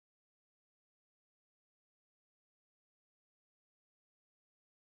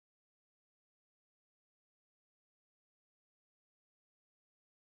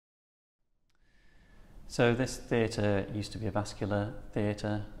So this theatre used to be a vascular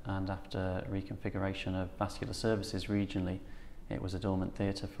theatre, and after reconfiguration of vascular services regionally, it was a dormant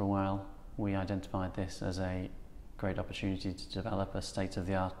theatre for a while. We identified this as a great opportunity to develop a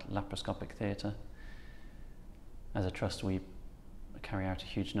state-of-the-art laparoscopic theatre. As a trust, we carry out a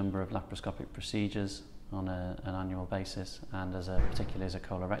huge number of laparoscopic procedures on an annual basis, and particularly as a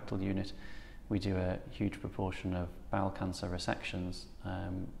colorectal unit, we do a huge proportion of bowel cancer resections,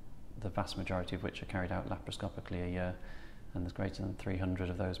 the vast majority of which are carried out laparoscopically a year, and there's greater than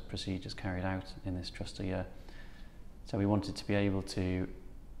 300 of those procedures carried out in this trust a year. So we wanted to be able to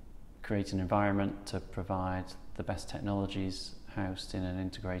create an environment to provide the best technologies housed in an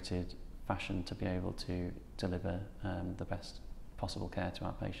integrated fashion to be able to deliver the best possible care to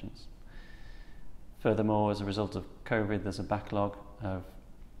our patients. Furthermore, as a result of COVID, there's a backlog of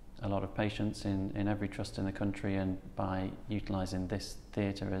a lot of patients in every trust in the country, and by utilising this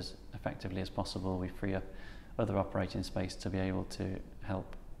theatre as effectively as possible, we free up other operating space to be able to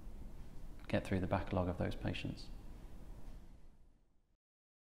help get through the backlog of those patients.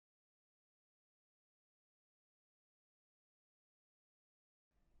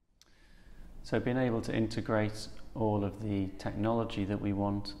 So being able to integrate all of the technology that we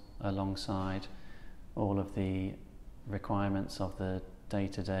want alongside all of the requirements of the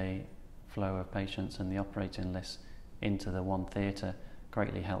day-to-day flow of patients and the operating lists into the one theatre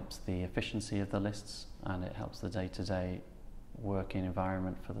greatly helps the efficiency of the lists, and it helps the day-to-day working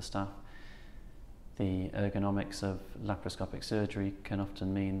environment for the staff. The ergonomics of laparoscopic surgery can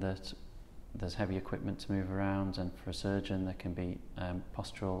often mean that there's heavy equipment to move around, and for a surgeon there can be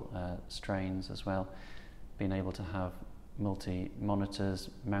postural strains as well. Being able to have multi-monitors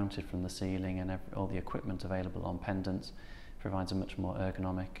mounted from the ceiling and all the equipment available on pendants provides a much more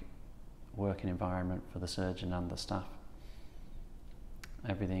ergonomic working environment for the surgeon and the staff.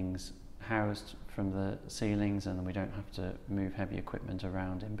 Everything's housed from the ceilings, and we don't have to move heavy equipment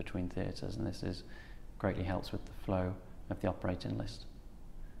around in between theatres, and this greatly helps with the flow of the operating list.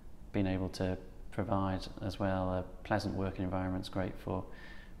 Being able to provide as well a pleasant working environment is great for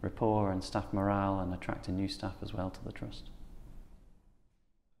rapport and staff morale, and attracting new staff as well to the trust.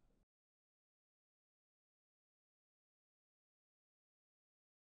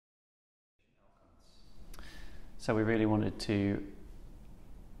 So we really wanted to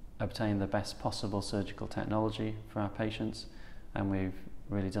obtain the best possible surgical technology for our patients, and we've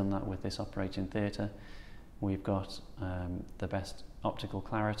really done that with this operating theatre. We've got the best optical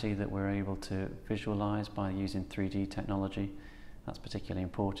clarity that we're able to visualise by using 3D technology. That's particularly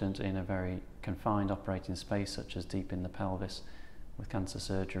important in a very confined operating space such as deep in the pelvis with cancer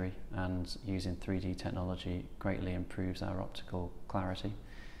surgery, and using 3D technology greatly improves our optical clarity.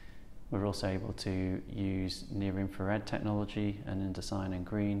 We're also able to use near-infrared technology and indocyanine and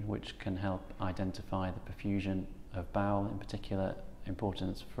green, which can help identify the perfusion of bowel, in particular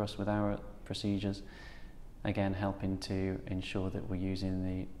importance for us with our procedures, again helping to ensure that we're using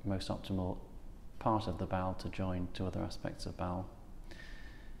the most optimal part of the bowel to join to other aspects of bowel.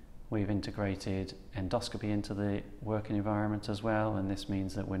 We've integrated endoscopy into the working environment as well, and this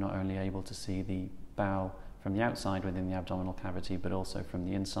means that we're not only able to see the bowel from the outside within the abdominal cavity, but also from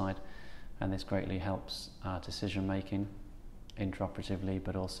the inside, and this greatly helps our decision making intraoperatively,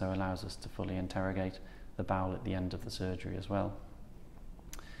 but also allows us to fully interrogate the bowel at the end of the surgery as well.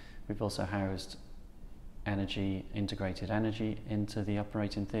 We've also housed integrated energy into the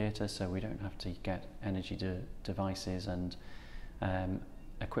operating theatre, so we don't have to get energy devices and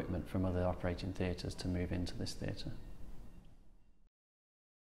equipment from other operating theatres to move into this theatre.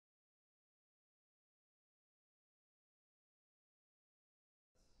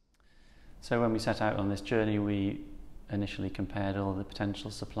 So when we set out on this journey, we initially compared all the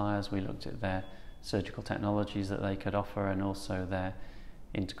potential suppliers. We looked at their surgical technologies that they could offer, and also their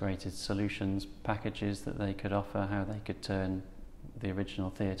integrated solutions packages that they could offer, how they could turn the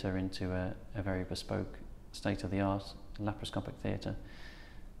original theatre into a very bespoke state-of-the-art laparoscopic theatre.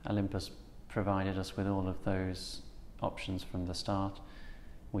 Olympus provided us with all of those options from the start.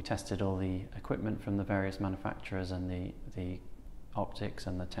 We tested all the equipment from the various manufacturers, and the optics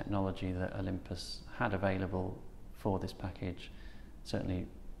and the technology that Olympus had available for this package certainly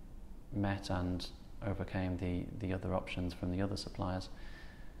met and overcame the other options from the other suppliers.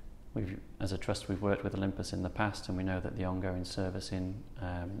 As a trust, we've worked with Olympus in the past, and we know that the ongoing servicing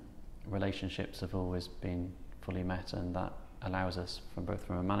relationships have always been fully met, and that allows us, both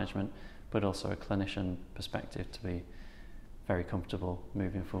from a management but also a clinician perspective, to be very comfortable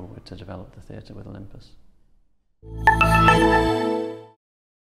moving forward to develop the theatre with Olympus.